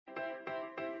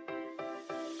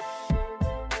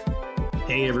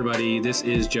Hey, everybody, this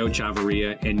is Joe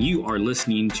Chavarria, and you are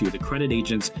listening to the Credit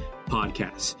Agents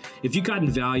Podcast. If you've gotten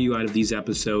value out of these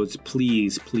episodes,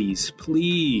 please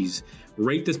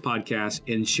rate this podcast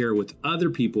and share with other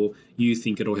people you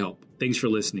think it'll help. Thanks for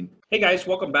listening. Hey guys,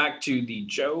 welcome back to the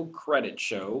Joe Credit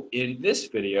Show. In this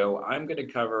video, I'm going to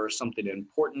cover something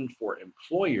important for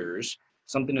employers,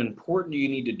 something important you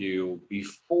need to do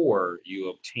before you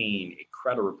obtain a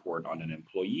credit report on an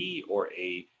employee or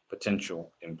a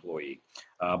potential employee.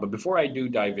 But before I do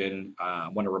dive in, I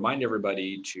want to remind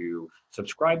everybody to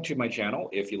subscribe to my channel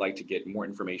if you'd like to get more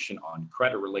information on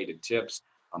credit-related tips.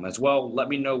 As well, let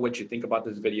me know what you think about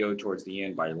this video towards the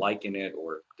end by liking it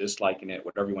or disliking it,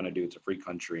 whatever you want to do. It's a free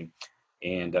country.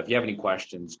 And if you have any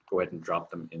questions, go ahead and drop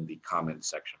them in the comment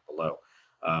section below.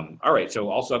 All right, so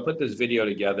also I put this video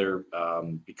together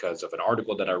because of an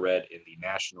article that I read in the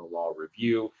National Law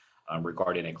Review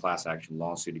regarding a class action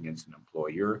lawsuit against an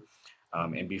employer.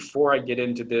 And before I get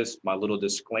into this, my little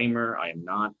disclaimer, I am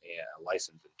not a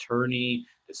licensed attorney.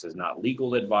 This is not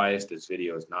legal advice. This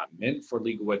video is not meant for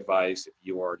legal advice. If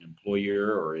you are an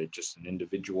employer or just an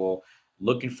individual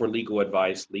looking for legal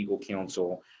advice, legal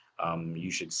counsel,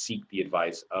 you should seek the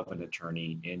advice of an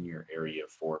attorney in your area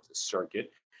for the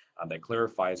circuit that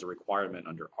clarifies a requirement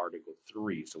under Article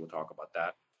 3. So we'll talk about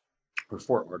that, or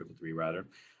for Article 3 rather.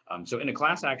 So in a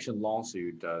class action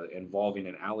lawsuit involving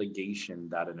an allegation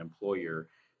that an employer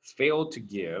failed to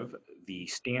give the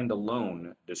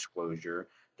standalone disclosure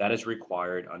that is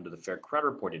required under the Fair Credit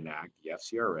Reporting Act, the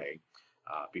FCRA,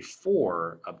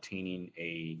 before obtaining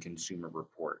a consumer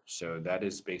report. So that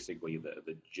is basically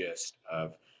the gist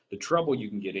of the trouble you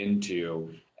can get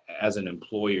into as an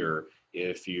employer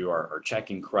if you are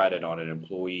checking credit on an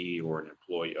employee or an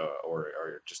employee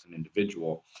or just an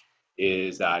individual,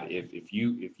 is that if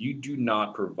you do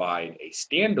not provide a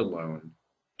standalone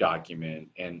document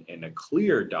and a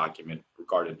clear document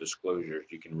regarding disclosures,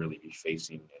 you can really be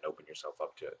facing and open yourself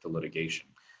up to litigation.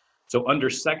 So under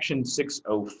Section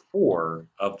 604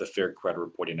 of the Fair Credit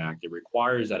Reporting Act, it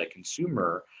requires that a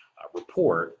consumer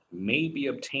report may be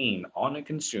obtained on a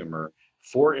consumer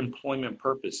for employment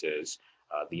purposes.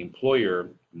 The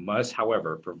employer must,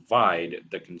 however, provide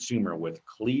the consumer with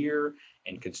clear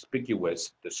and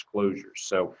conspicuous disclosures.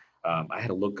 So I had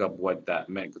to look up what that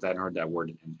meant because I hadn't heard that word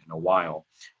in a while.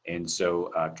 And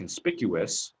so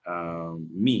conspicuous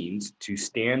means to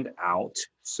stand out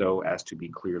so as to be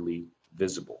clearly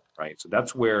visible, right? So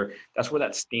that's where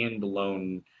that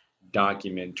standalone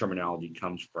document terminology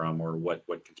comes from, or what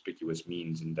conspicuous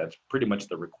means, and that's pretty much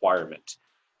the requirement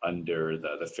under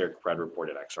the Fair Credit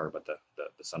Reporting Act. Sorry about the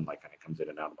sunlight kind of comes in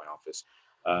and out of my office.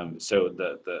 So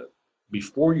the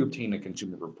before you obtain a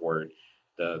consumer report,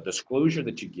 the disclosure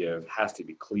that you give has to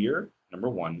be clear, number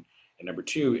one, and number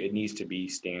two, it needs to be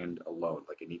standalone.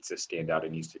 Like, it needs to stand out,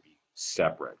 it needs to be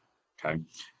separate. Okay.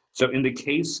 So in the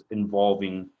case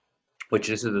involving, which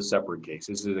this is a separate case,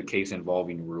 this is a case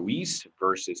involving Ruiz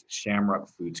versus Shamrock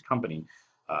Foods Company.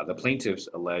 The plaintiffs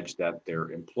allege that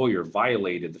their employer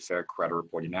violated the Fair Credit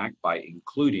Reporting Act by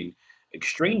including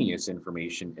extraneous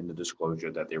information in the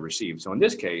disclosure that they received. So in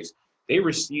this case, they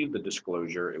received the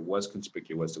disclosure, it was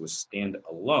conspicuous, it was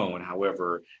standalone.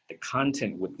 However, the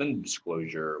content within the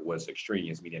disclosure was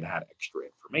extraneous, meaning it had extra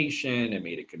information, it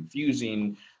made it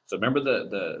confusing. So remember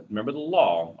the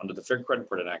law under the Fair Credit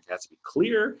Reporting Act, it has to be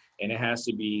clear and it has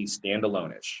to be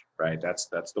standalone-ish, right? That's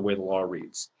the way the law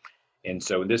reads. And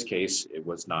so in this case, it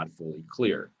was not fully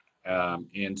clear.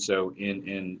 And so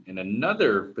in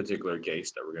another particular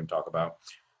case that we're going to talk about,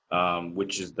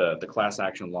 which is the class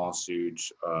action lawsuit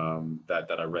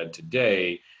that I read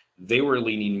today, they were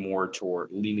leaning more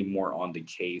on the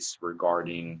case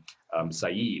regarding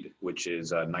Said, which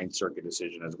is a Ninth Circuit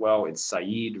decision as well. It's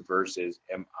Said versus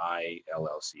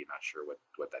MILLC. Not sure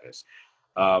what that is.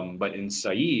 But in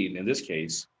Said, in this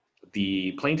case,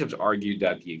 the plaintiffs argued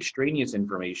that the extraneous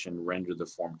information rendered the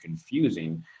form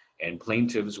confusing, and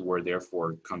plaintiffs were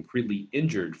therefore concretely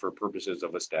injured for purposes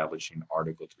of establishing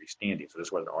Article 3 standing. So this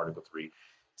is where the Article 3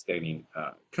 standing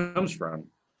comes from.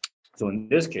 So in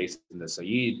this case, in the Said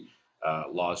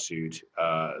lawsuit,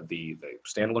 the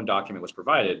standalone document was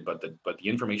provided, but the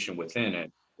information within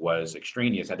it was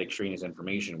extraneous, had extraneous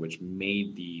information, which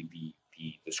made the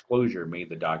disclosure, made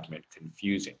the document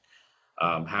confusing.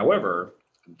 However,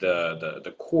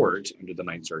 the court under the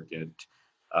Ninth Circuit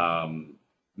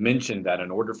mentioned that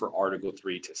in order for Article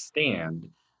 3 to stand,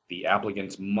 the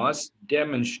applicants must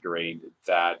demonstrate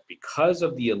that because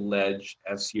of the alleged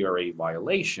FCRA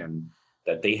violation,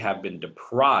 that they have been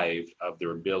deprived of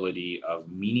their ability of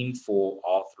meaningful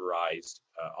authorized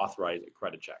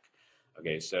credit check.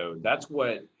 Okay, so that's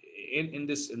what in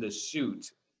this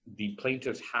suit, the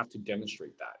plaintiffs have to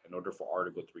demonstrate that in order for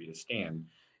Article 3 to stand,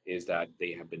 is that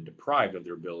they have been deprived of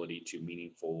their ability to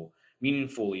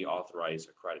meaningfully authorize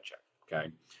a credit check.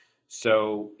 Okay.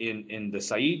 So in the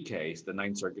Said case, the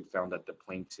Ninth Circuit found that the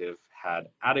plaintiff had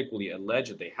adequately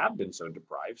alleged that they have been so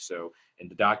deprived. So in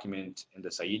the document in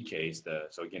the Said case,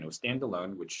 so again, it was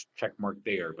standalone, which check mark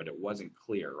there, but it wasn't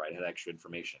clear, right? It had extra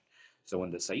information. So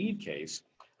in the Said case,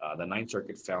 the Ninth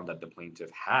Circuit found that the plaintiff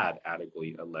had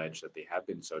adequately alleged that they have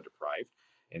been so deprived.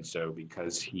 And so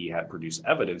because he had produced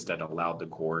evidence that allowed the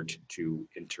court to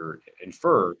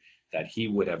infer that he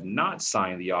would have not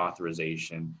signed the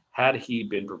authorization had he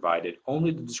been provided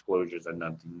only the disclosures and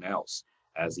nothing else,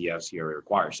 as the FCRA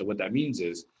requires. So what that means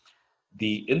is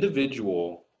the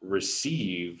individual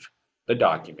received the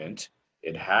document,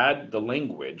 it had the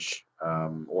language,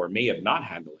 or may have not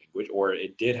had the language, or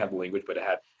it did have the language, but it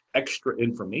had extra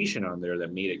information on there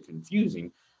that made it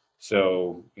confusing.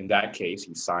 So in that case,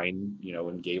 he signed,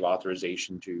 and gave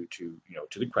authorization to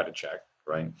the credit check,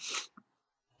 right?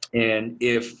 And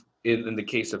if in the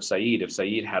case of Said, if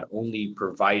Said had only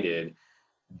provided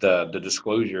the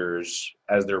disclosures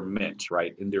as they're meant,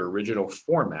 right, in their original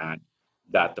format,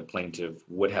 that the plaintiff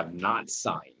would have not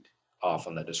signed off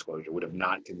on the disclosure, would have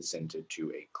not consented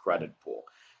to a credit pool.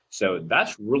 So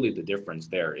that's really the difference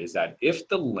there, is that if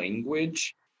the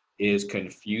language is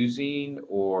confusing,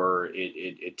 or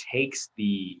it takes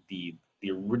the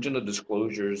original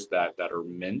disclosures that are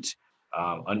meant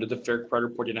under the Fair Credit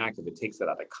Reporting Act, if it takes that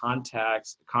out of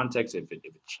context, if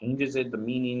it changes the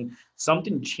meaning,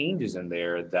 something changes in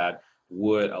there that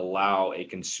would allow a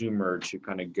consumer to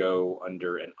kind of go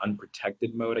under an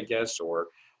unprotected mode, I guess, or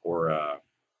how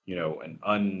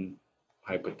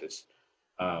I put this,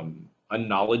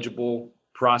 unknowledgeable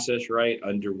process, right?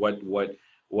 Under what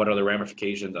are the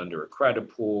ramifications under a credit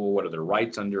pool? What are the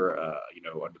rights under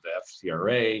under the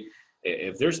FCRA?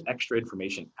 If there's extra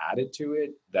information added to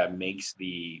it that makes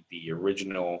the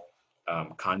original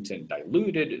content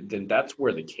diluted, then that's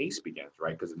where the case begins,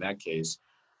 right? Because in that case,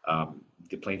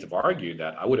 the plaintiff argued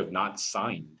that I would have not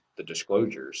signed the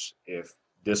disclosures if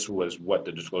this was what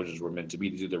the disclosures were meant to be.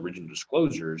 These are the original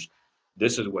disclosures.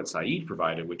 This is what Said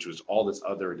provided, which was all this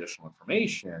other additional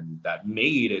information that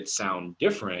made it sound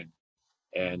different.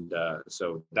 And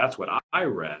so that's what I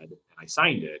read, and I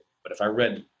signed it. But if I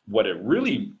read what it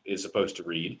really is supposed to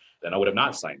read, then I would have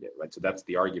not signed it, right? So that's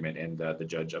the argument, and the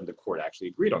judge of the court actually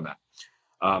agreed on that.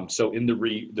 So in the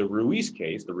Ruiz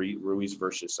case, the Ruiz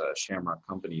versus Shamrock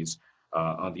Companies,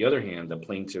 on the other hand, the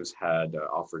plaintiffs had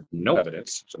offered no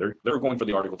evidence. So they're going for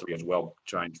the Article 3 as well,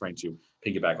 trying to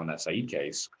piggyback on that Said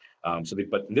case.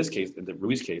 But in this case, in the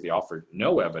Ruiz case, they offered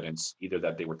no evidence, either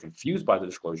that they were confused by the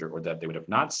disclosure or that they would have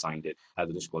not signed it had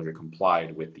the disclosure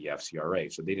complied with the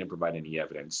FCRA. So they didn't provide any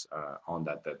evidence on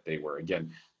that they were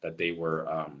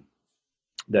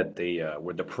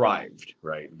were deprived,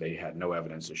 right? They had no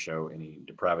evidence to show any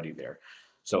depravity there.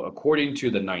 So according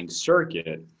to the Ninth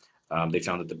Circuit, they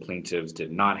found that the plaintiffs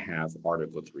did not have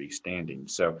Article 3 standing.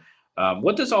 So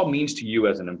what this all means to you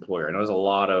as an employer, I know there's a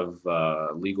lot of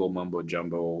legal mumbo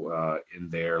jumbo in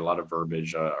there, a lot of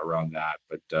verbiage around that,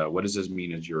 but what does this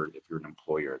mean if you're an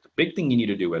employer? The big thing you need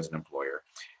to do as an employer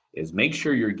is make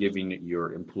sure you're giving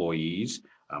your employees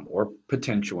or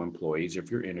potential employees,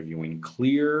 if you're interviewing,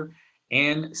 clear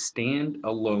and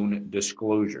standalone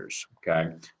disclosures,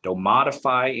 okay? Don't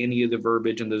modify any of the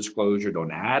verbiage in the disclosure.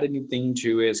 Don't add anything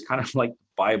to it. It's kind of like the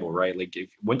Bible, right? Like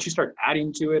once you start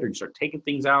adding to it or you start taking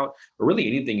things out, or really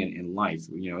anything in life,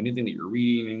 anything that you're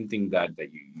reading, anything that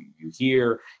you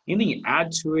hear, anything you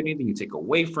add to it, anything you take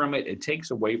away from it, it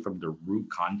takes away from the root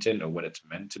content of what it's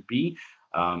meant to be.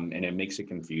 And it makes it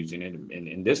confusing. And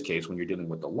in this case, when you're dealing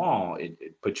with the law, it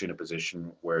puts you in a position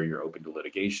where you're open to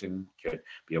litigation, could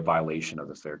be a violation of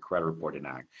the Fair Credit Reporting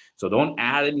Act. So don't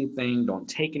add anything, don't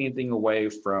take anything away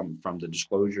from the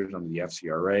disclosures under the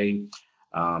FCRA.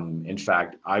 In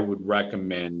fact, I would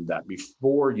recommend that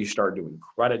before you start doing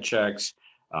credit checks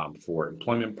for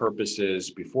employment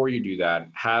purposes, before you do that,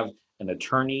 have an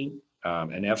attorney,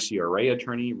 an FCRA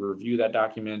attorney, review that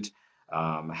document.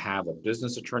 Have a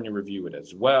business attorney review it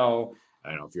as well. I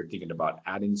don't know if you're thinking about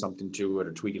adding something to it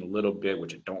or tweaking a little bit,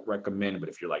 which I don't recommend, but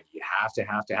if you're like, you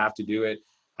have to do it,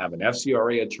 have an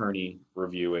FCRA attorney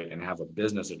review it and have a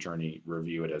business attorney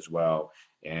review it as well,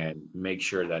 and make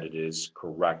sure that it is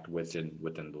correct within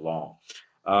the law.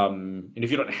 And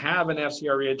if you don't have an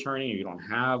FCRA attorney, or you don't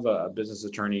have a business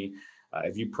attorney,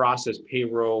 if you process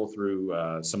payroll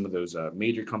through some of those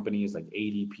major companies like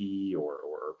ADP or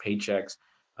Paychex,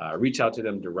 reach out to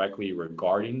them directly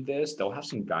regarding this. They'll have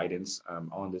some guidance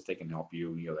on this. They can help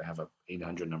you. They have a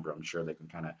 800 number. I'm sure they can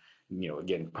kind of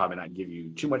again, probably not give you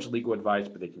too much legal advice,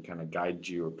 but they can kind of guide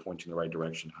you or point you in the right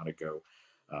direction how to go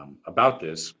about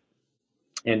this.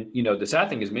 And, the sad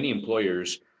thing is many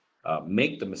employers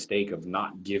make the mistake of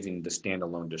not giving the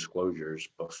standalone disclosures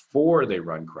before they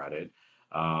run credit.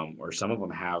 Or some of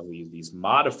them have these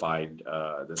modified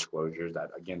disclosures that,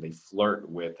 again, they flirt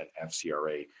with an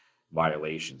FCRA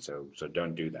violation. So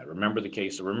don't do that. Remember the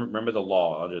case. Remember the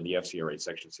law under the FCRA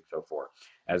Section 604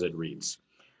 as it reads.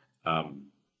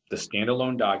 The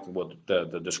standalone document, well,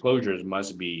 the disclosures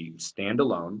must be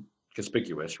standalone,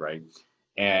 conspicuous, right?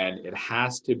 And it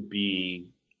has to be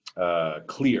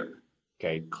clear,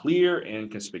 okay? Clear and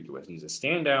conspicuous. It needs to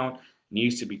stand out,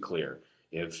 needs to be clear.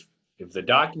 If the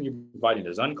document you're providing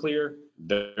is unclear,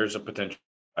 there's a potential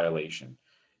violation.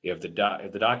 If the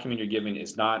document you're giving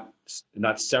is not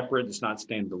separate, it's not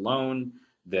standalone,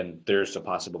 then there's a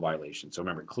possible violation. So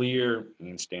remember, clear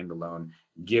and standalone.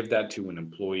 Give that to an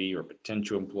employee or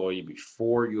potential employee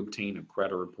before you obtain a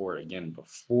credit report. Again,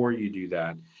 before you do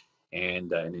that, and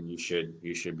then you should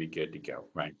be good to go,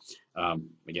 right?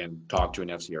 Again, talk to an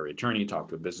FCRA attorney, talk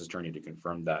to a business attorney to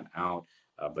confirm that out.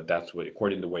 But that's what,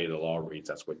 according to the way the law reads,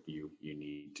 that's what you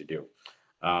need to do.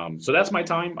 So that's my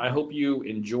time. I hope you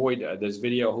enjoyed this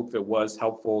video. I hope it was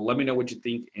helpful. Let me know what you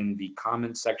think in the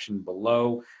comments section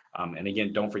below. And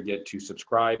again, don't forget to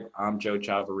subscribe. I'm Joe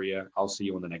Chavarria. I'll see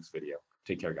you in the next video.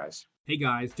 Take care, guys. Hey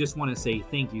guys, just want to say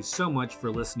thank you so much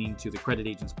for listening to the Credit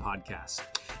Agents Podcast.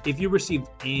 If you received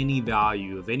any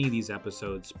value of any of these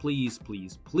episodes, please,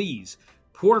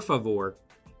 por favor,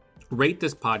 rate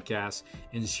this podcast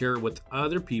and share it with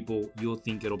other people you'll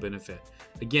think it'll benefit.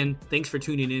 Again, thanks for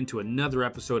tuning in to another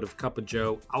episode of Cup of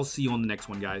Joe. I'll see you on the next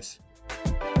one, guys.